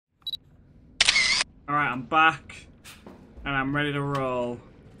I'm back. And I'm ready to roll.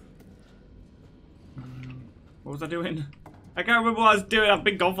 What was I doing? I can't remember what I was doing. I've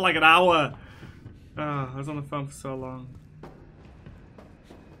been gone for like an hour. Oh, I was on the phone for so long.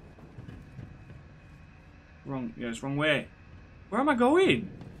 Wrong. Yeah, it's wrong way. Where am I going?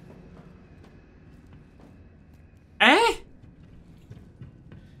 Eh?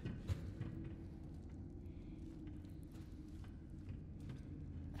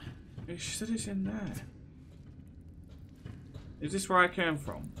 She said it's in there. Is this where I came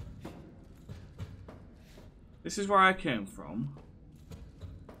from? This is where I came from.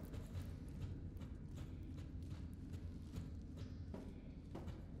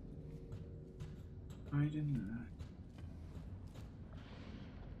 Hide in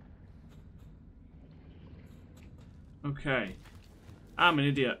there. Okay. I'm an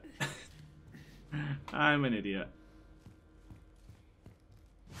idiot. I'm an idiot.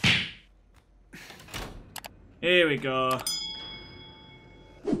 Here we go.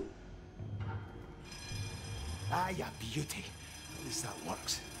 Ah, yeah, beauty. At least that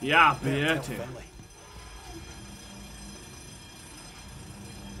works. Yeah, beauty.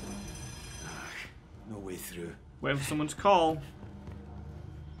 No way through. Waiting for someone to call.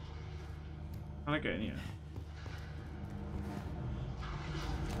 How do I get in here?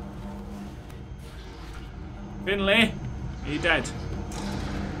 Finley, are you dead?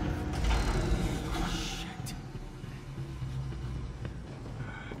 Shit.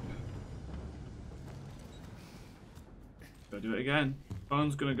 Go do it again.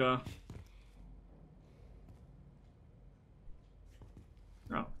 Phone's gonna go.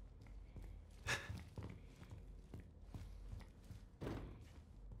 Oh.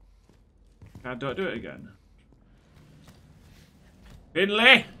 Don't do it again.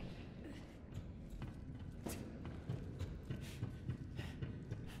 Finley!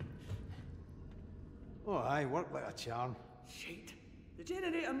 Oh, aye, worked like a charm. Shit. The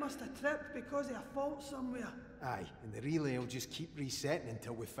generator must have tripped because of a fault somewhere. Aye, and the relay will just keep resetting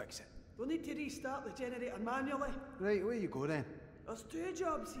until we fix it. We'll need to restart the generator manually. Right, where you go then? There's two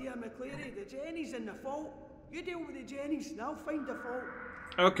jobs here, McCleary. The Jenny's and the fault. You deal with the Jenny's and I'll find the fault.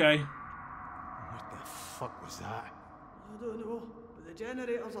 Okay. What the fuck was that? I don't know, but the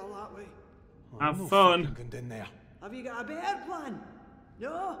generators are that way. Oh, Have no fun. fucking going down there. Have you got a better plan?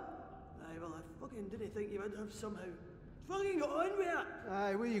 No? Aye, well, I fucking didn't think you would have somehow. Fucking got on with it.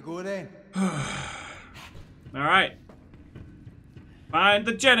 Aye, where you go then? Alright. Find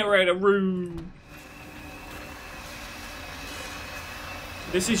the generator room.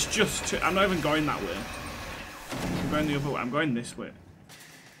 This is just... I'm not even going that way. I'm going the other way. I'm going this way.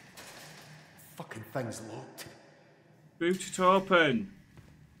 Fucking thing's locked. Boot it open.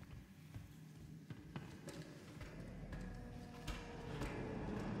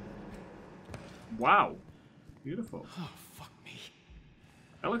 Wow. Beautiful. Oh, fuck me.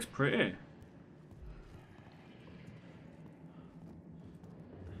 That looks pretty.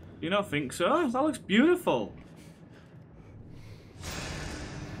 You don't think so? That looks beautiful.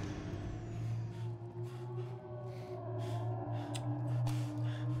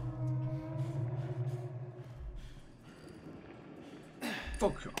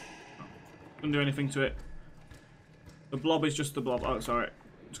 Fuck you. Couldn't do anything to it. The blob is just the blob. Oh, sorry.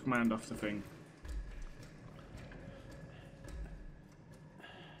 Took my hand off the thing.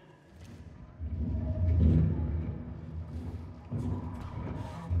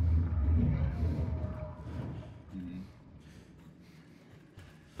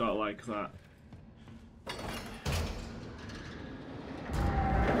 Don't like that.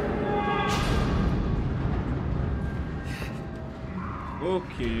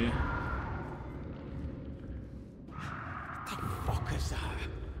 Okay. What the fuck is that?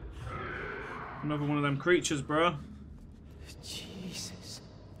 Another one of them creatures, bro. Jesus.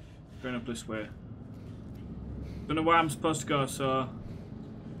 Going up this way. Don't know where I'm supposed to go, so...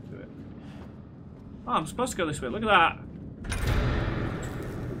 do it. Oh, I'm supposed to go this way. Look at that.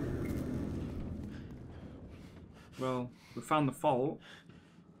 Well, we found the fault.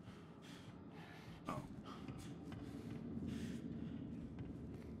 Oh.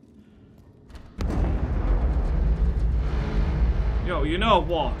 Yo, you know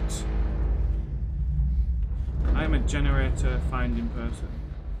what? I am a generator finding person.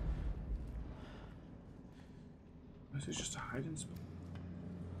 This is just a hiding spot.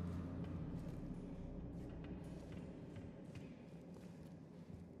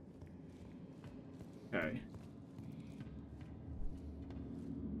 Okay.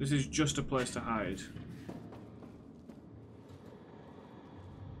 This is just a place to hide.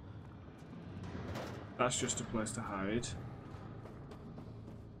 That's just a place to hide.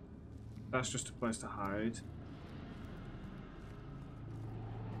 That's just a place to hide.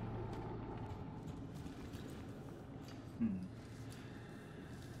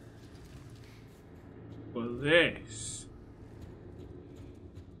 Well, this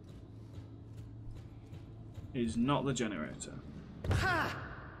is not the generator. Ha!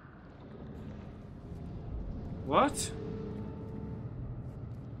 What?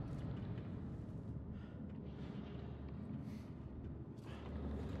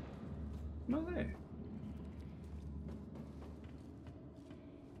 Not there.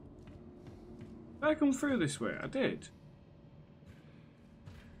 Did I come through this way? I did.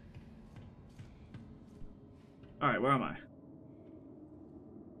 Alright, where am I?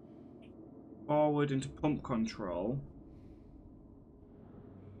 Forward into pump control.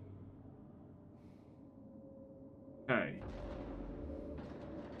 Okay.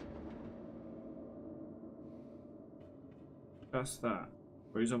 That's that.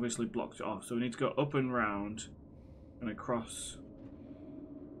 But he's obviously blocked it off. So we need to go up and round and across.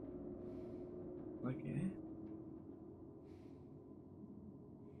 Like here?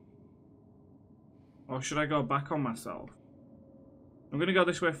 Or should I go back on myself? I'm gonna go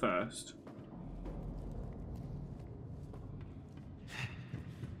this way first.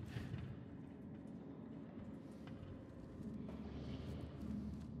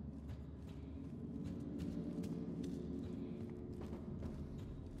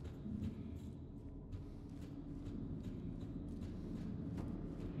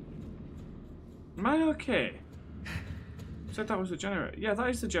 Am I okay? You said that was the generator. Yeah, that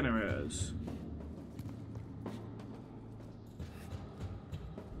is the generators.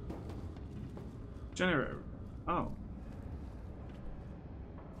 Generator. Oh.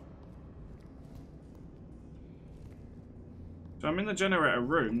 So I'm in the generator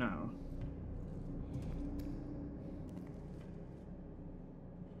room now.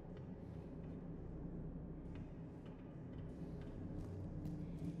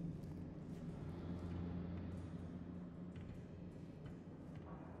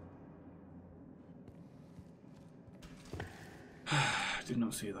 Did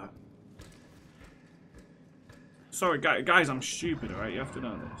not see that. Sorry, guys, I'm stupid, alright? You have to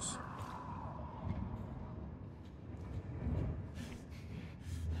know this.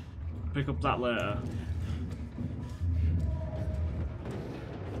 Pick up that later.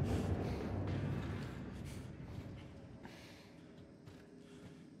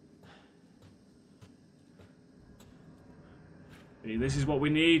 See, this is what we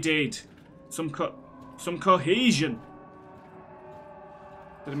needed. Some cohesion.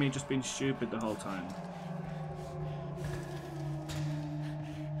 Instead of me just being stupid the whole time.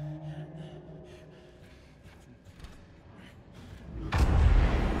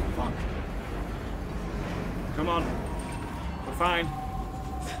 Fuck. Come on. We're fine.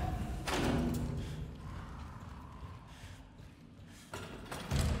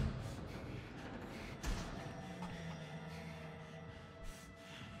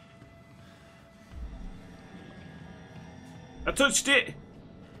 I touched it.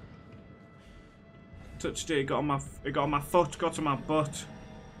 Touched it. It got on my foot. Got on my butt.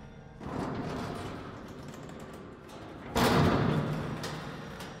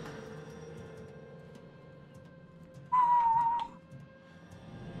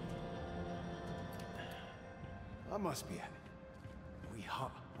 That must be it. A wee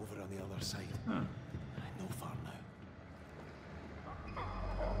hut over on the other side. Huh. No far now.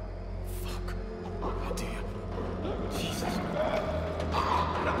 Fuck. Oh dear. Jesus.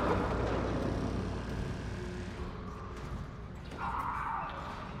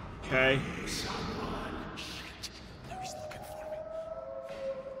 Okay. Shit. Now he's looking for me.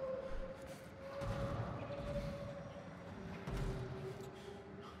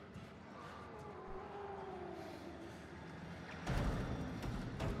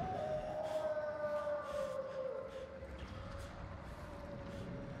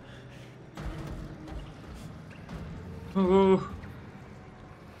 Oh.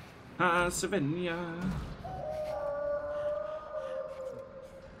 Savannah.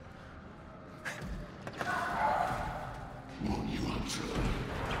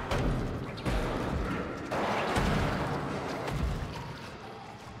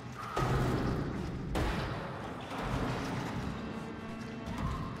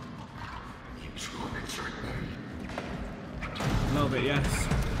 A little bit, yes.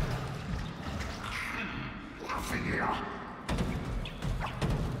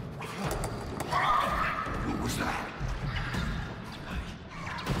 What was that?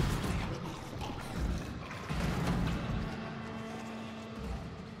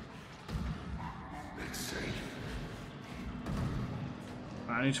 It's safe.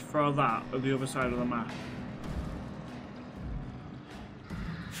 I I need to throw that at the other side of the map.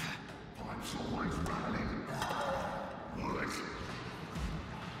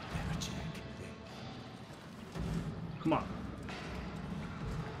 Come on.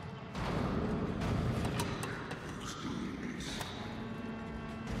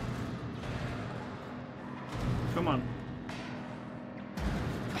 Come on.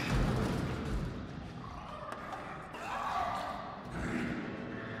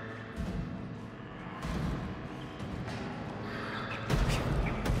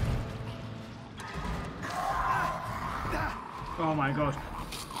 Oh my god.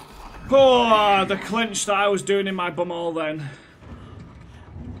 Oh, the clinch that I was doing in my bumhole then.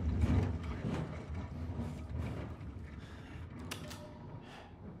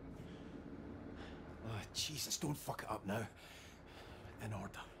 Oh, Jesus, don't fuck it up now. In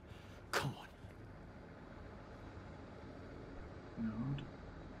order. Come on. No.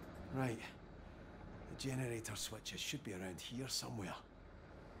 Right. The generator switches should be around here somewhere.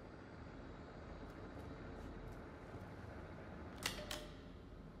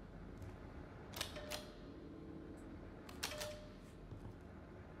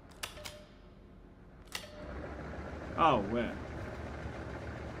 Oh, where?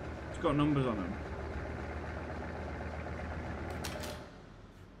 It's got numbers on them.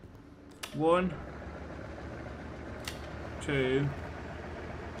 1, 2,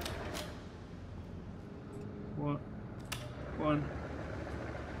 1, 1,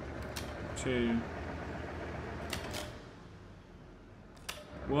 2,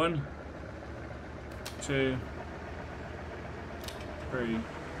 1, 2, 3,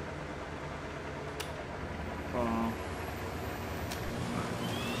 4.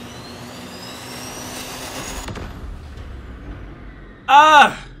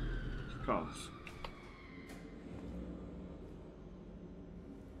 Ah! Of course.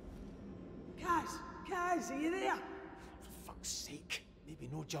 Kaz, are you there? For fuck's sake. Maybe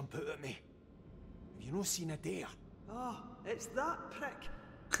no jump out at me. Have you no seen a dare? Oh, it's that prick.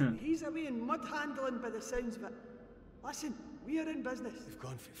 He's away in mud handling by the sounds of it. Listen, we're in business. We've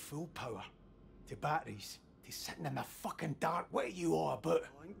gone from full power to batteries to sitting in the fucking dark. What are you all about?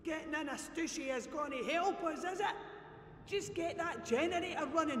 Oh, and getting in a stushy is going to help us, is it? Just get that generator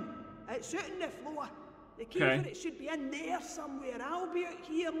running. It's out on the floor. The key for it should be in there somewhere. I'll be out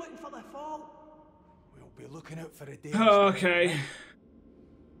here looking for the fault. We'll be looking out for a day. Okay.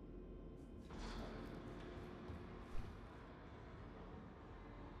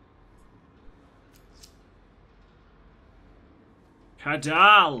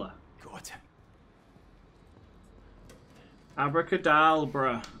 Kadal. Got him.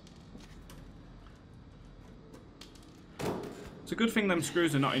 Abracadabra. It's a good thing them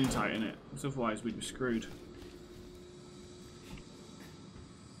screws are not in tight, innit? Because otherwise we'd be screwed.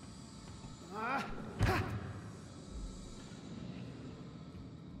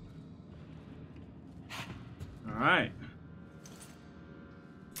 Alright.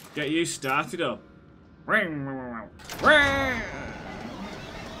 Get you started up. Ring, ring.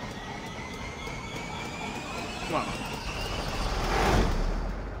 Come on.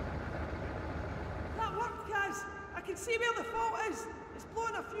 That worked, Kaz. I can see where the fault is. It's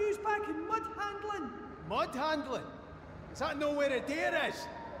blowing a fuse back in mud handling. Mud handling? Does that know where a dare is?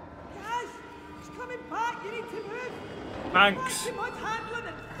 Kaz, it's coming back. You need to move. Thanks. Back to mud handling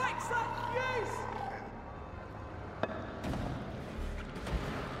and fix that fuse.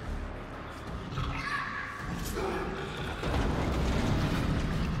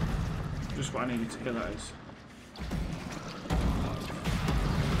 Just what I needed to hear, that is.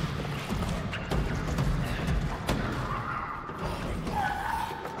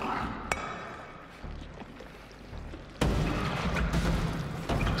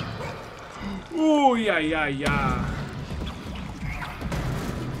 Ooh, yeah.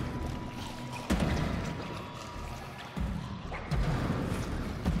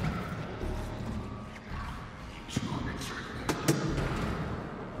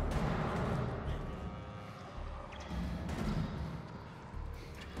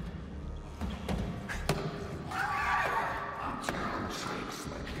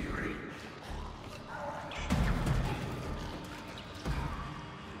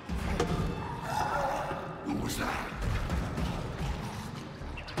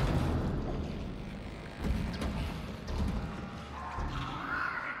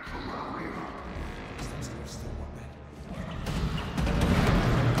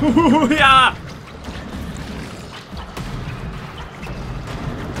 Ooh, yeah!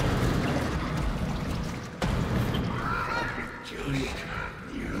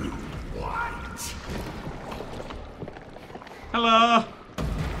 Hello!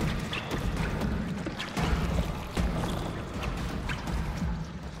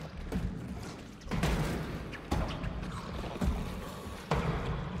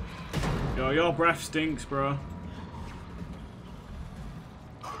 Oh, your breath stinks, bro.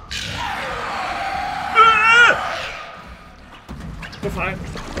 We're fine.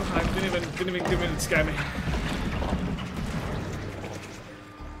 We're fine. Didn't even scare me.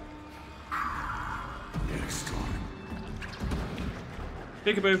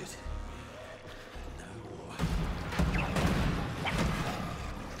 Peekaboo.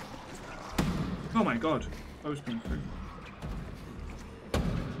 Oh my god. I was coming through.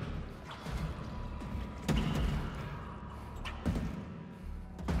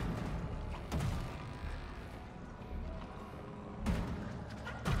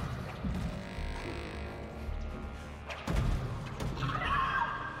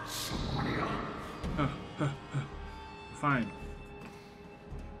 Fine.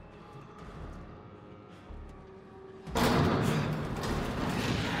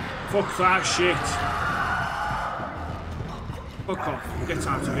 Fuck that shit. Fuck off. Get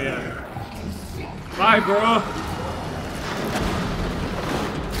out of here. Bye, bro.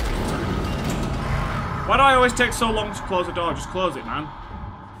 Why do I always take so long to close the door? Just close it, man.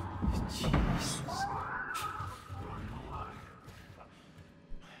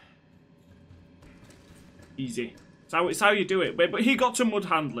 Easy. It's how you do it. Wait, but he got to mud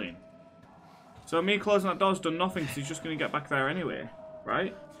handling. So me closing that door's done nothing because he's just going to get back there anyway.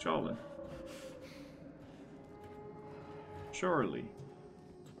 Right? Surely. Surely.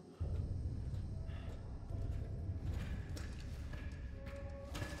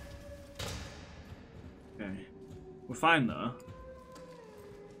 Okay. We're fine though.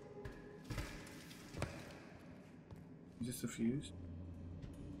 Is this the fuse?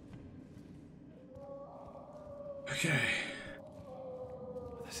 Okay.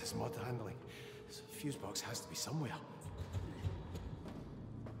 This is mud handling. So the fuse box has to be somewhere.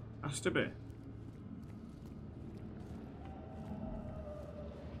 Has to be.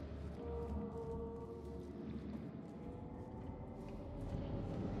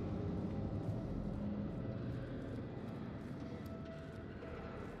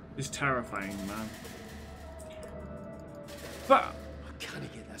 It's terrifying, man. But I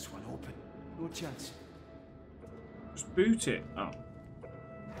can't get this one open. No chance. just boot it. Oh.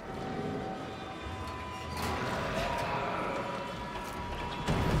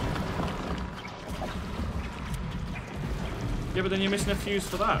 Yeah, but then you're missing a fuse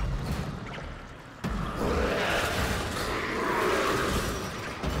for that.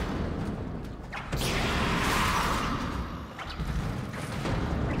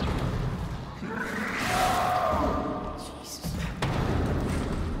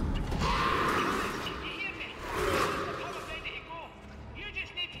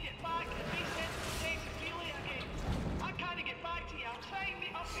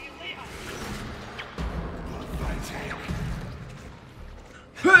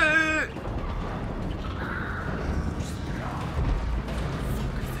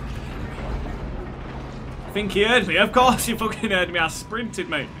 I think he heard me. Of course he fucking heard me. I sprinted,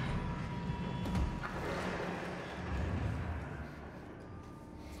 mate.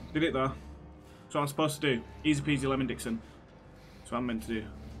 Did it though. That's what I'm supposed to do. Easy peasy lemon Dixon. That's what I'm meant to do.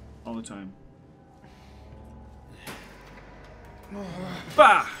 All the time.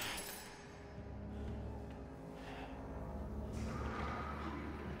 Bah!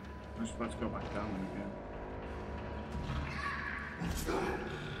 I'm just about to go back down again. What's that?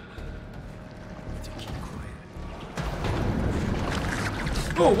 To keep quiet.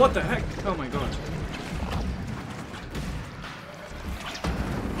 Oh, what the heck? Oh my god.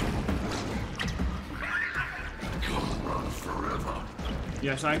 Can't run forever.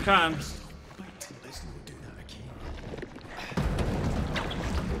 Yes, I can. Let's not do that again.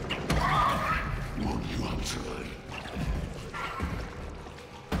 Won't you answer it?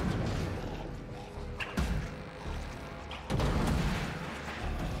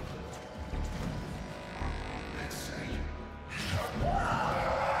 Let's see.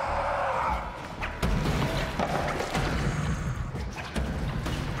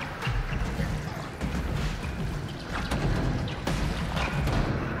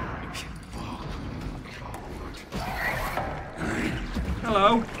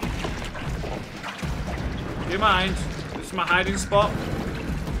 Hello. Do you mind? This is my hiding spot.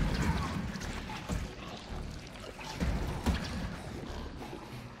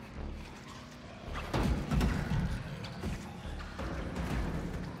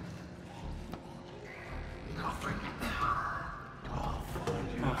 Nothing.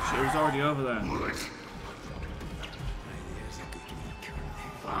 Oh shit, it was already over there. Bullet.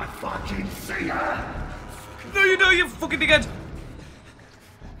 I fucking see her. No, you don't, you fucking dickhead!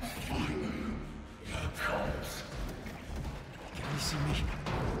 Can you see me?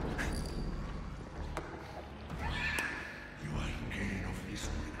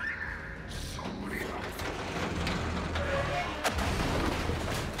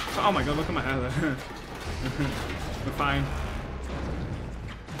 Oh my god, look at my hair there. We're fine.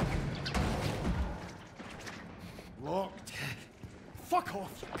 Locked. Fuck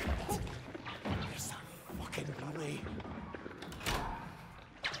off, you cunt. There's that fucking relay.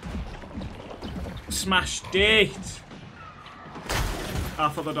 Smashed it! I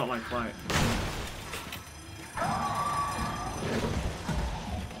thought they don't like light.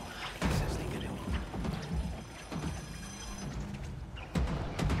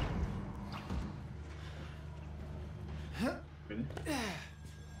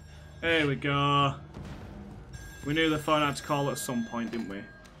 There we go. We knew the phone had to call at some point, didn't we?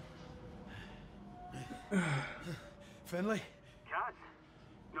 Finley? Cat?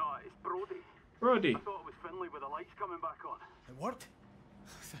 No, it's Brody. Brody. I thought it was Finley with the lights coming back on. It worked?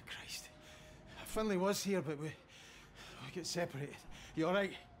 Thank Christ. Finley was here, but we get separated. You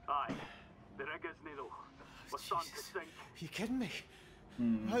alright? Aye. The rig isn't though. We're starting to sink. You kidding me?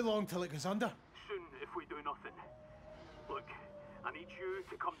 How long till it goes under? Soon, if we do nothing. Look, I need you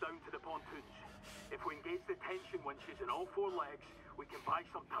to come down to the pontoons. If we engage the tension winches in all four legs, we can buy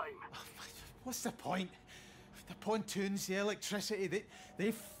some time. What's the point? The pontoons, the electricity,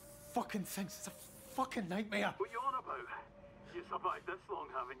 they fucking things. It's a fucking nightmare. What you on about? You survived this long,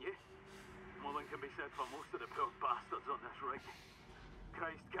 haven't you? More than can be said for most of the poor bastards on this rig.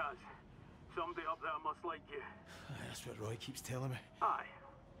 Christ, Kaz. Somebody up there must like you. That's what Roy keeps telling me. Aye.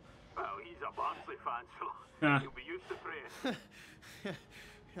 Well, he's a Barnsley fan, so he'll be used to praise.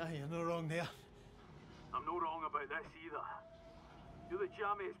 Aye, you're no wrong there. I'm no wrong about this either. You're the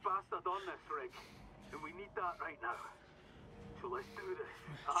jammiest bastard on this rig, and we need that right now. So let's do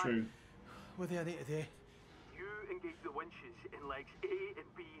this. True. What do I need to do? You engage the winches in legs A and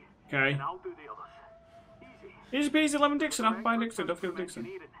B, Okay. and I'll do the others. Easy. Easy peasy, lemon Dixon. I'm buying Dixon. Don't forget Dixon.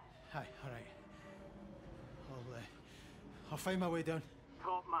 Aye, alright. I'll find my way down.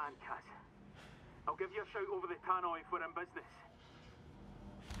 Top man, Cat. I'll give you a shout over the tannoy if we're in business.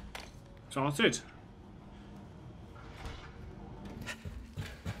 Sorted.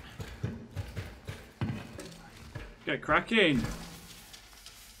 Get cracking.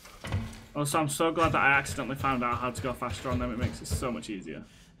 Also, I'm so glad that I accidentally found out how to go faster on them. It makes it so much easier.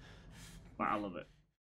 Like, I love it.